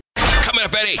Coming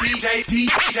up at 8.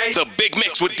 DJ. The Big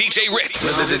Mix with DJ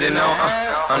Ritz.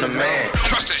 I'm the man.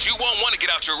 Trust us, you won't want to get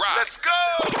out your ride. Let's go.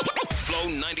 Flow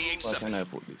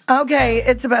 98.7. Okay,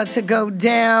 it's about to go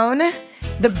down.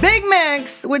 The Big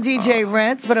Mix with DJ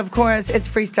Ritz, but of course, it's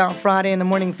Freestyle Friday in the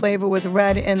Morning Flavor with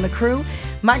Red and the crew.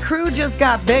 My crew just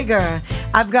got bigger.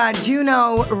 I've got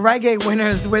Juno reggae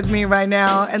winners with me right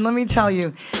now, and let me tell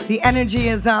you, the energy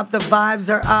is up, the vibes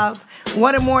are up.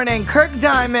 What a morning. Kirk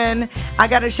Diamond, I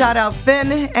got to shout out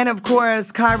Finn, and of course,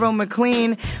 Cairo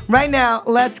McLean. Right now,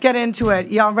 let's get into it.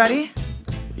 Y'all ready?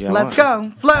 Yeah, let's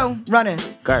go. Flo, run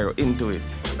it. Cairo, into it.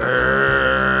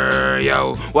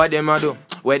 Yo, what them a do?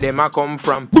 Where them a come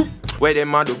from? Where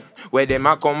them a do? Where them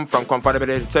a come from?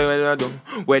 Comfortable, say where they do.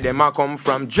 Where them a come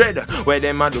from? Dread. Where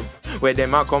them a do? Where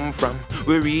them a come from?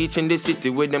 We reach in the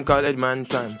city with them called man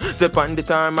time. Step on the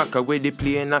tarmac with the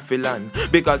plane a fill.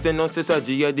 Because they know say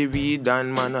Sergi you the read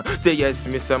and man. Say yes,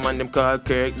 Mr. Man, them call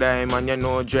Kirk Diamond, you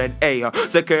know dread. Hey,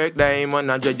 say Kirk Diamond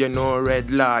and dread, you know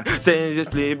red lord. Say just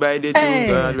play by the tune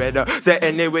God red. Say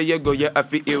anywhere you go, you have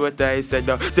to hear what I said.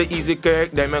 Say easy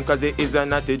Kirk Diamond cause it is a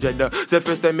naughty dread. Say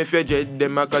first time if you dread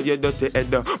them cause you dirty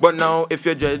head. But now if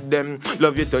you dread them,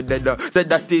 love you to dead. Say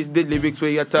that is the lyrics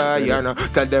where you tie.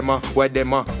 Tell them where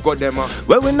them go them.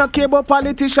 Well, we not care about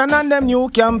politician and them new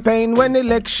campaign. When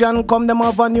election come, them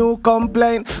have a new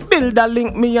complaint. Build a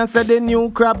link me and say the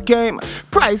new crap came.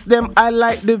 Price them, I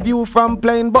like the view from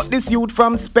plane. But this youth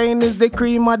from Spain is the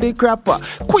cream of the crapper.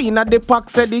 Queen of the pack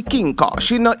said the king car.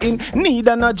 She not in need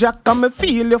of no jack. And me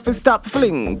feel you fi stop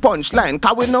fling. Punchline,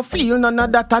 cause we no feel none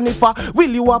of that. And if I will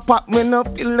you a pack, me no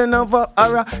feeling of a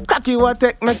horror. Crack you a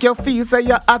take, make you feel say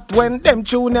you hot when them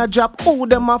tune a drop. Who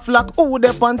them a flock, who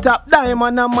them on top.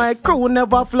 Diamond and my crew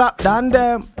never flop than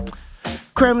them.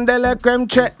 Creme de la creme,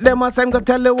 check them as I'm gonna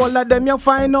tell you all of them. You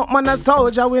find out man a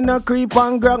soldier, we no creep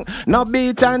on ground. No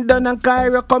beat and done and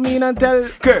Cairo come in and tell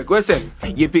Kirk, what's it?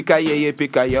 You pick a yeah, you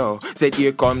pick a yo. Say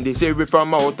here come this every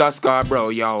from outer Scarborough,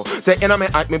 yo. Say in me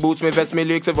hat, me boots, me vest, me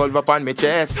lyrics evolve upon me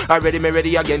chest. I ready, me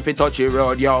ready again for touchy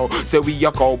road, yo. Say we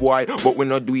a cowboy, but we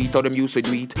no do it, how them used to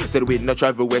do it. Say we no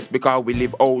travel west because we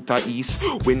live outer east.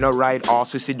 We no ride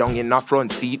horse, we sit down in the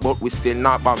front seat, but we still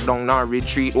not back down, not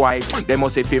retreat. Why? They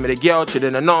must say feel me the girl,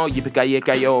 children know. You pick a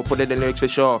yeah, yo, put it in the lyrics for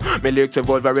sure. My lyrics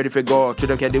evolve, ready for go.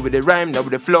 Children can deal with the rhyme, not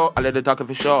with the flow. I let the talk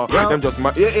for sure. Them just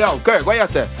yo, Kirk, what you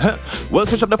say? Well,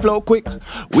 switch up the flow quick.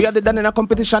 We are the done in a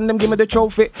competition, them give me the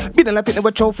trophy. Beating like pitney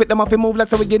with trophy, them have to move like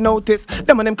so we get noticed.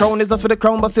 Them and them crown is just for the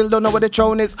crown, but still don't know where the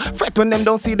throne is. Fret when them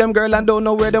don't see them girl and don't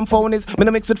know where them phone is. Me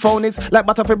no mix with phonies, like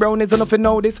butter for brownies, and nothing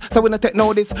know this. So we no take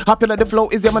notice. Happy like the flow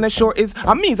is, yeah man, the short is.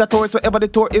 I means a tourist wherever the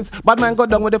tour is. Bad man go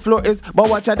down where the floor is. But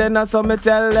watch out then, so me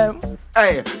tell them.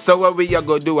 Hey, so what we a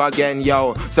go do again,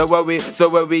 yo? So what we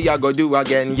a go do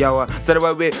again, yo? So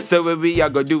what we a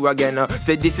go do again?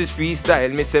 Say this is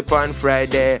freestyle, me say on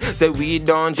Friday. Say we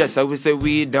don't just, so we say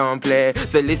we don't play.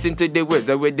 Say listen to the words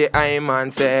with the I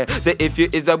man say. Say if you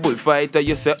is a bullfighter,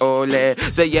 you say ole.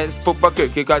 Say yes, Papa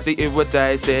Cookie, cause he hear what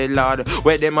I say, Lord.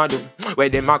 Where them a do? Where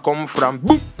them a come from?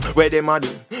 Boom! Where them a do?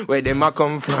 Where them a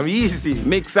come from? Easy.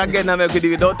 Mix again and make it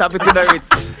without tap it to the Ritz.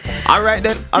 Alright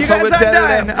then, that's how we tell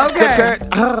done. them. Okay. Say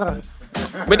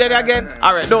Kurt, we did it again.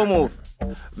 Alright, don't move.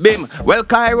 Bim, well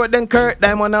Cairo then Kurt,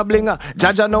 them on a blinger.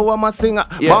 Jaja know I'm a singer.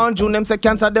 Born June them say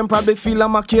cancer, them probably feel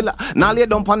I'm a killer. Now lay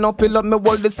down pan no pillar, me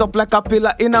hold this up like a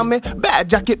pillar. In a me bad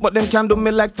jacket, but them can do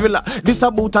me like Thriller. This a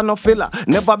boot and no filler,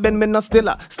 never been me no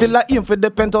stiller. Still a aim for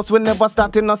the penthouse, we never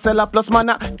start in no cellar. Plus man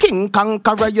a king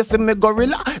conqueror, you see me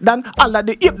gorilla. Then all of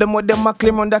the ape, them with them a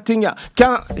claim on that thing ya.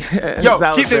 Can't. Yo,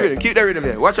 keep the rhythm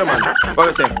there. Watch your man. What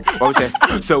we say?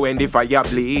 So when the fire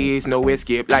blaze, no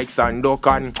escape like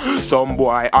Sandokan. Some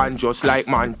boy and just like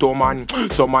man to man.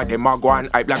 Some of them a go and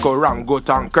hype like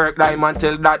orangutan. Kirk Diamond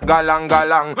tell that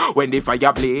galang. When the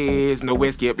fire blaze, no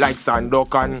escape like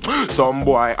Sandokan. Some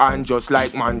boy and just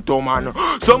like man to man.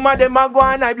 Some of them a go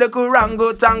and hype like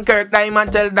orangutan. Kirk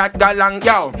Diamond tell that galang.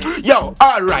 Yo,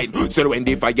 alright. So when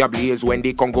the fire blaze, when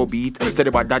the Congo beat, say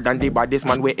the badder than the baddest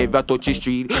man wherever touch the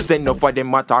street. Say enough of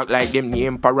them a talk like them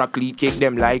name Paraclete. Kick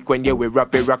them like when you wear a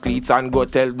Paracletes and go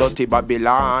tell dirty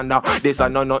Babylon. This a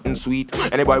no nothing sweet.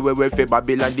 Anybody we for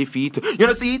Babylon defeat. You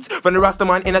know see it? From the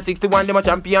Rastaman in a 61, them a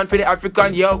champion for the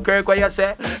African. Yo, Kirk, what you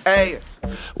say? Hey.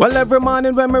 Well, every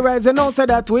morning when me rise, you know say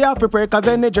that we have to pray. Cause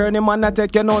any journey man I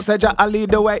take, you know say Jah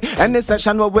lead the way. Any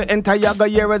session where we enter, you go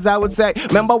here as I would say.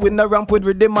 Remember we no ramp with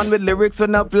rhythm and with lyrics we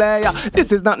no play.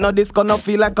 This is not no disco, no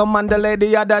feel like a Mandalay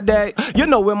the other day. You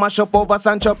know we mash up over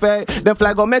Sancho Pay. Them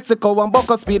flag of Mexico and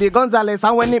Boco Speedy Gonzales.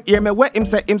 And when him hear me, what him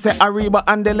say Arriba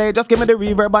and delay. Just give me the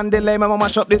reverb and delay. Me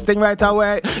mash up this thing right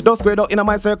away. Don't square out in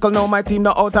my circle, no my team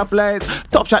no out of place.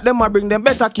 Tough shot them I bring them,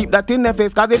 better keep that in their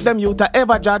face. Cause if them youth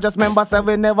ever judge, just remember say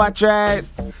we never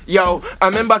trace. Yo, I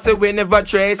remember say we never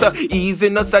trace. Easy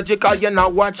no surgical, you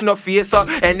not watch no face.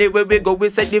 Anyway we go, we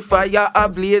set the fire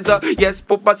ablaze. Yes,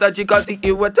 Papa surgical,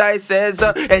 see what I says.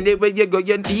 Anyway you go,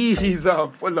 you ease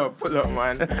up. Pull up,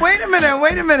 man. Wait a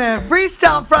minute.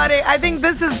 Freestyle Friday. I think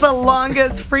this is the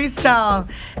longest freestyle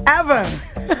ever.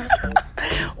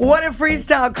 What a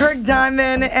freestyle. Kirk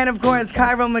Diamond and, of course,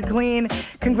 Cairo McLean.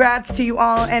 Congrats to you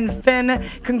all. And Finn,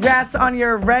 congrats on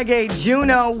your reggae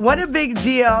Juno. What a big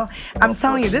deal. I'm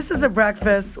telling you, this is a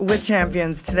breakfast with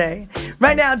champions today.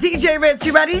 Right now, DJ Ritz,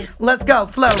 you ready? Let's go.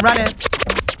 Flo, run it.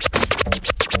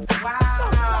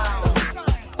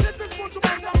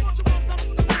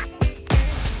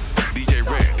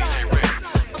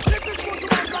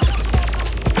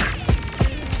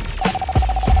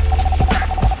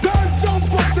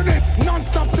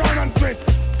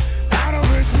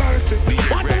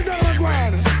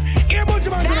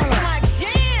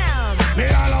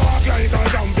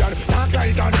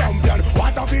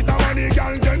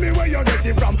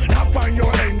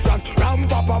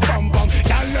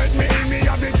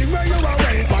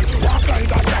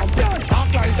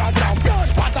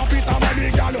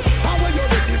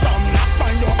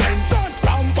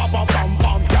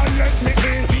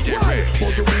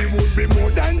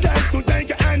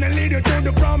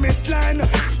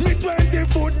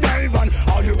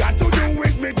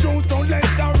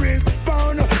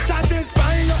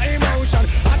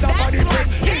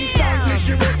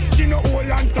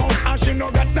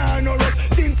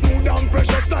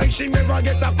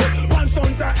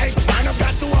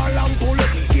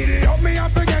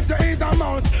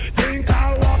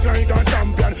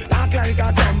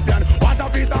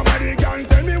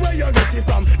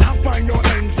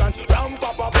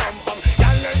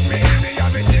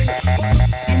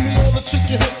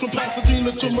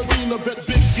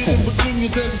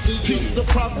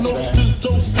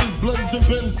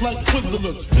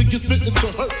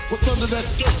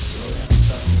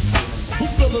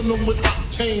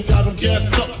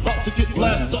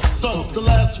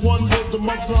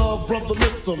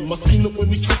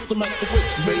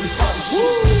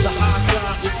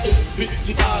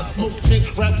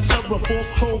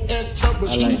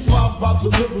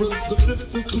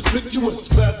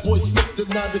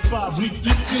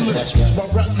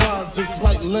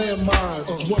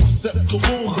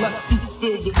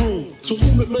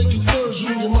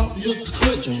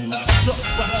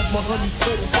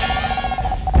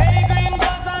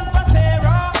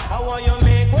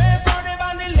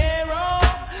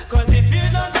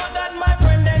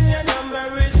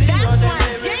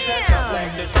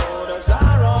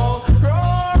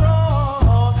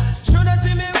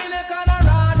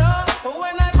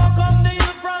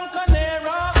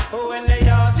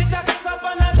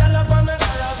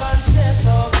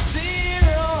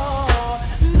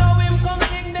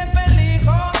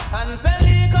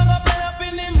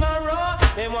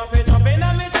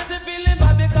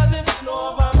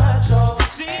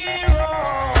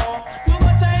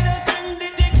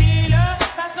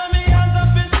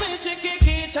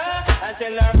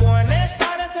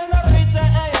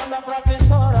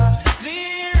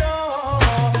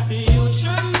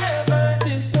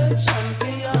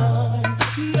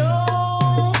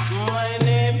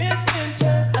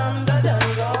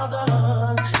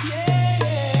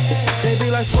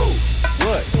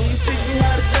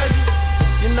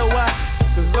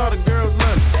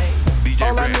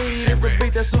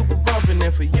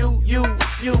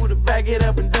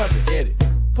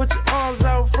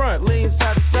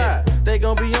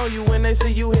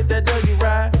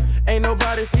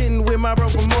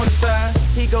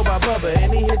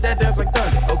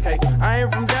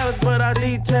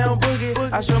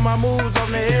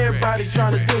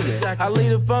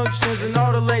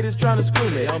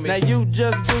 Now you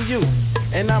just do you,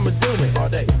 and I'ma do it all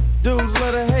day. Dudes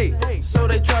love to hate, so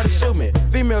they try to shoot me.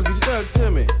 Females be stuck to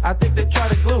me, I think they try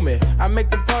to glue me. I make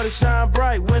the party shine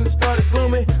bright when it started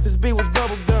gloomy. This beat was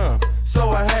bubble gum,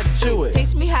 so I had to chew it.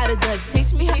 Taste me how to duck,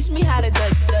 taste me how to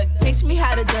duck, taste me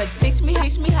how to duck, taste me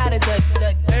how to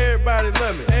duck. Everybody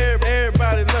love me,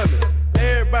 everybody love me.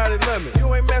 Everybody love me.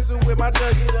 You ain't messing with my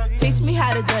Dougie. Taste me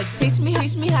how to duck. Taste me how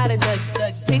to duck.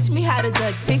 Taste me how to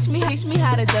duck. Taste me how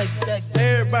to duck.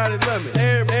 Everybody love me.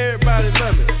 Everybody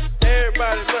love me.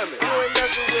 Everybody love me. You ain't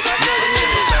messing with my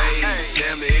Dougie.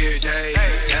 Damn near every day.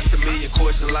 Ask a million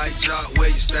questions like Jock, where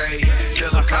you stay? Tell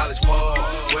them college ball,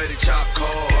 where the chop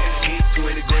call. Hit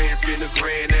 20 grand, spend $1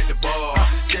 grand at the bar.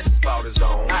 Just about his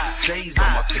own. J's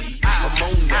on my feet. I'm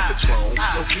on that Patron,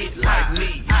 so get like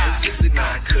me. 69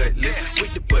 cutlass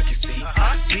with the bucket seats.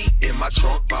 Beat in my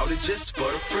trunk, bought it just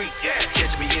for the freaks.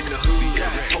 Catch me in the hood,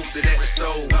 posted at the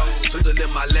store.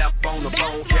 Twiddling my lap on the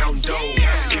phone, counting dough.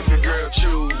 If your girl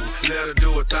choose, let her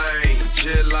do a thing.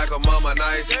 Just like a mama,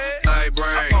 nice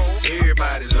brain.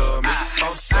 Everybody love me,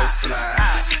 I'm so fly.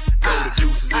 Throw the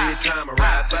deuces every time I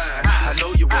ride by. I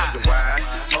know you wonder why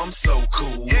I'm so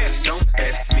cool. Don't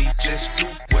ask me, just do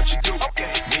what you do.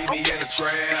 Meet me in the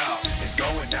trail, it's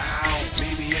going down.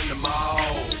 Meet me in the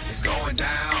mall, it's going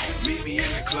down. Meet me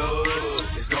in the club,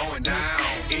 it's going down.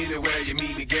 Anywhere you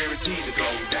meet me, guaranteed to go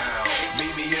down.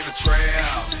 Meet me in the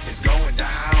trail, it's going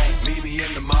down. Meet me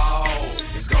in the mall,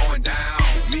 it's going down.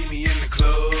 Meet me in the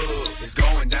club, it's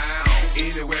going down.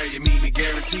 Anywhere you meet me,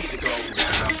 guaranteed to go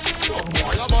down.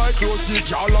 My clothes get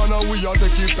y'all on and we a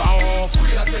take it off.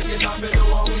 We a take it off, me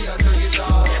know we a take it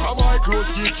off. My clothes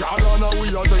get y'all on and we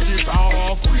a take it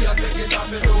off. We a take it off,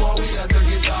 me know we a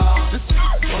take it off. This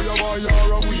for your boy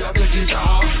Yara, we a take it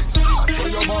off. For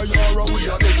your boy Yara, we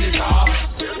a take it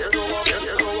off. We a take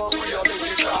it off. We a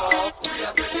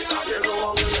take it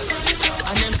off.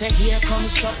 And them say here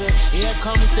comes trouble, here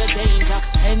comes the danger.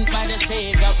 Sent by the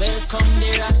Savior, welcome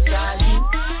the Rasta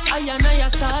youths. I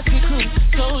start recruit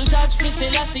soldiers for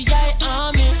Selassie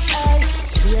army. Hey,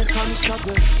 here comes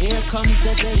trouble, here comes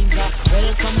the danger.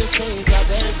 Welcome the Savior,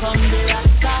 welcome the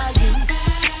Rasta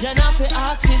youths. You're not for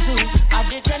oxygen, I've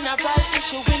the general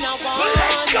issue in a war.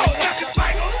 Let's go,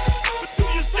 everybody. Do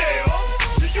you still?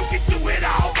 You can do it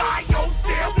all by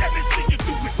yourself. Let me see you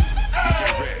do it.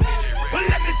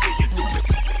 Let me see you do it.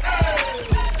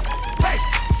 Hey,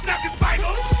 snap your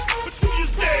fingers. Do you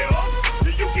still?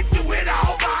 You can do it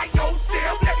all by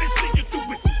yourself. Let me see you do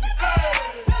it.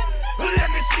 Let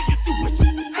me see you do it.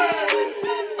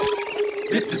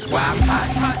 This is why I'm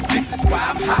hot. This is why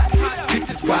I'm hot. This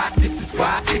is why I'm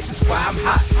hot. This is why I'm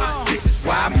hot. This is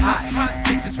why I'm hot.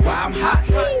 This is why I'm hot.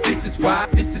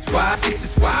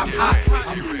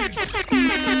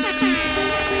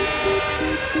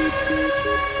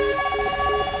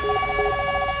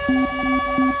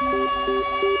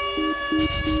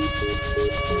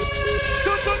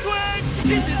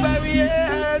 This is why we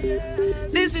at.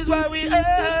 This is why we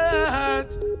at.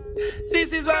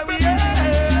 This is why we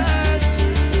at.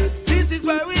 This is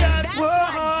why we at.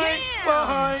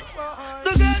 Why?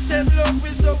 The girls say love we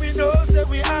so we know say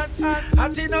we at.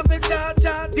 Acting up the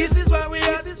chat. This is why we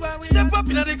at. Step up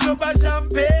in the club and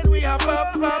champagne we have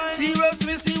pop. Serious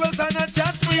and a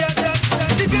chat we a chat.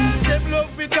 The girls say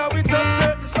love we cause we touch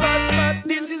certain spot.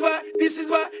 This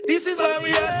is why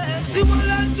we at. The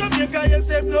whole of Jamaica, yes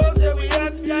them know say we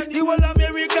at. The whole of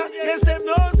America, yes them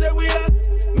know say we at.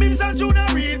 Mims and Juna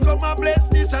Reed come and bless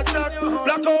this attack.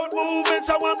 Blackout movements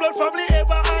and one blood family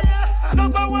ever had.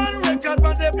 Number one record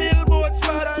on the Billboard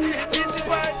spot. This is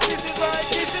why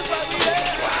we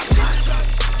at.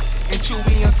 And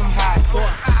Chewy on some hot boy.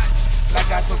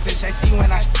 Like I told Tish, I see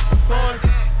when I boys.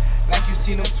 Like you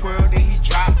seen him twirl, then he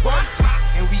drop.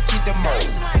 And we keep the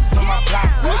modes on my block.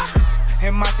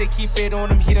 And Monte keep it on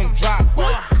him, he done drop.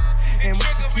 And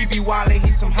he be wildin', he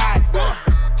some hot.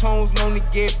 Tones known to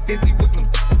get busy with them.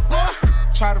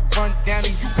 Try to run down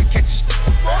and you can catch a shit.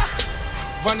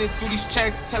 Running through these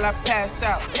checks till I pass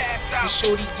out. And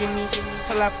shorty give me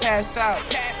till I pass out.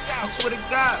 I swear to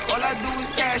God, all I do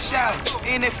is cash out.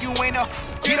 And if you ain't up,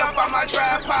 get up on my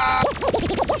tripod.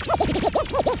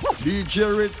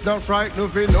 DJ Ritz not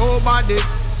frightened for nobody,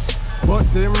 but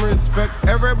him respect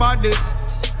everybody.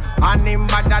 And him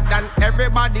better than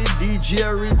everybody.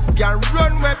 DJ Ritz can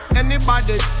run with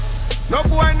anybody. No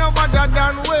boy no better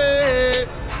than we.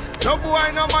 No boy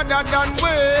no better than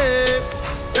we.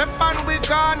 The pan we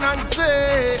can and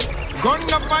say. Gun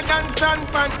up a dance and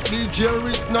pan. DJ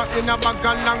Ritz not in a bag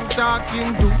of long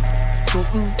talking. Do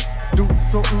something, do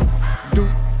something, do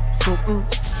something,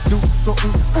 do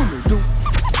something, do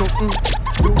something,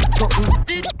 do something.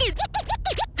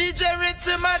 DJ Ritz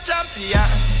is my champion.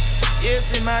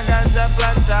 Yes, in my ganja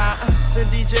planter. Say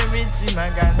DJ Ritz in my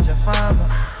ganja farmer.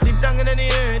 Deep down in the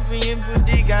earth, we input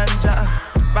the ganja.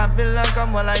 Babylon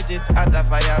come and light it at the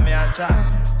fire, me a chat.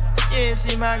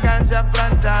 Yes, in my ganja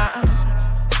planter.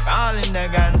 All in the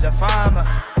ganja farmer.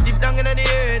 Deep down in the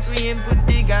earth, we input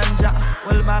the ganja.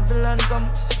 Well, Babylon come,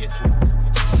 get through.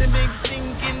 Say big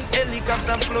stinking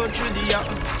helicopter flow through the air.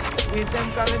 With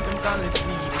them call it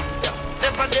weed.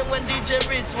 Never day when DJ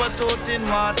Ritz was out in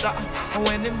water. And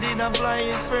when him did apply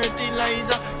his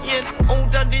fertilizer, Yeah,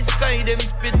 out of the sky, them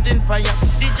spitting fire.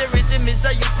 DJ Rhythm is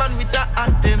a youth man with a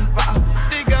hot temper.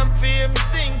 Dig and fame,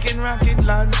 stinking rocket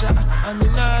launcher. And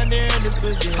in a there, the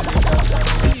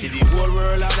we see the whole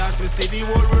world a dance, we see the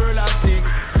whole world a sing.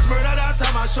 Smurder dance,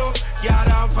 I'm a show, yeah,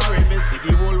 down for it. Me see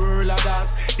the whole world a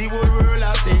dance, the whole world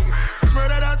a sing.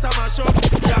 Smurder dance, I'm a show,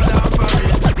 yeah, down for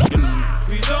it.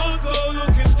 We don't go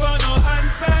looking for no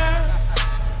answers.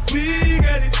 We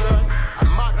get it done.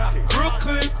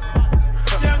 Brooklyn,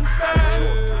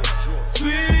 youngsters,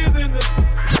 squeezing the.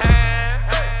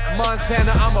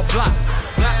 Montana, I'm a block.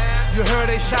 You heard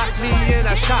they shot me in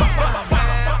a shop.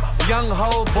 Young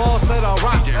hoe boss at a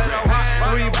rock.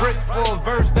 3 bricks for a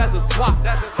verse, that's a swap.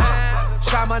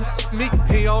 Shot my meek,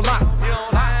 he on lock.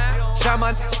 Shot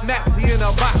my Max, he in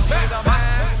a box.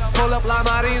 Pull up La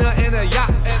Marina in a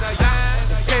yacht.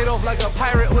 Skate off like a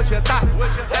pirate with your thought.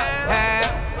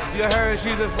 You heard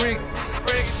she's a freak.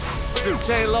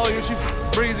 Chain lawyer, she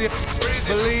breezy.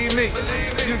 Believe me,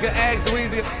 you can ask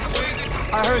Weezy.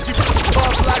 I heard you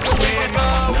fuck like a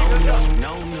man.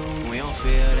 No, we don't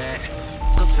feel that.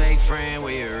 A fake friend,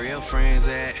 where your real friends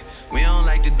at? We don't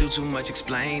like to do too much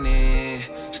explaining.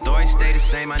 Story stay the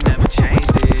same, I never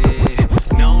changed it.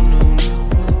 No,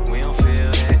 we don't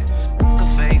feel that. A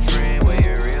fake friend, where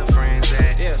your real friends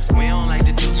at? We don't like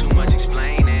to do too much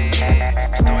explaining.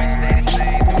 Story stay the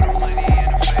same, through the money and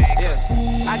the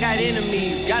fame. I got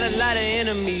enemies, got a lot of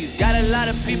enemies. Got a lot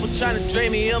of people trying to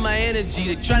drain me of my energy.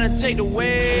 They trying to take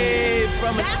away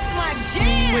from it. That's my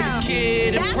jam. With a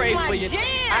kid and That's pray my for you. jam.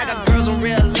 I got girls in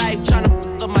real life trying to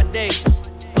f up my day.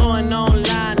 Going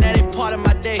online, that ain't part of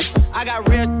my day. I got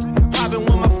real popping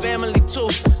with my family too.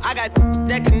 I got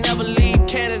that can never leave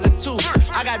Canada too.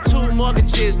 I got 2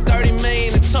 mortgages, 30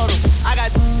 million in total. I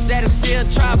got that is still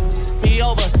trying to me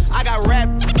over. I got rap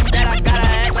that I gotta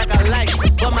act like I like,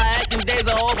 but my acting days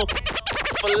are over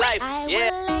for life.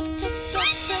 Yeah. I would like to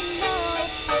get to know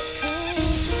if I could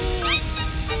be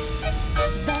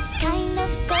the kind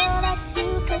of girl that you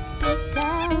could be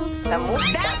down for.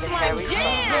 That's my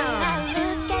jam.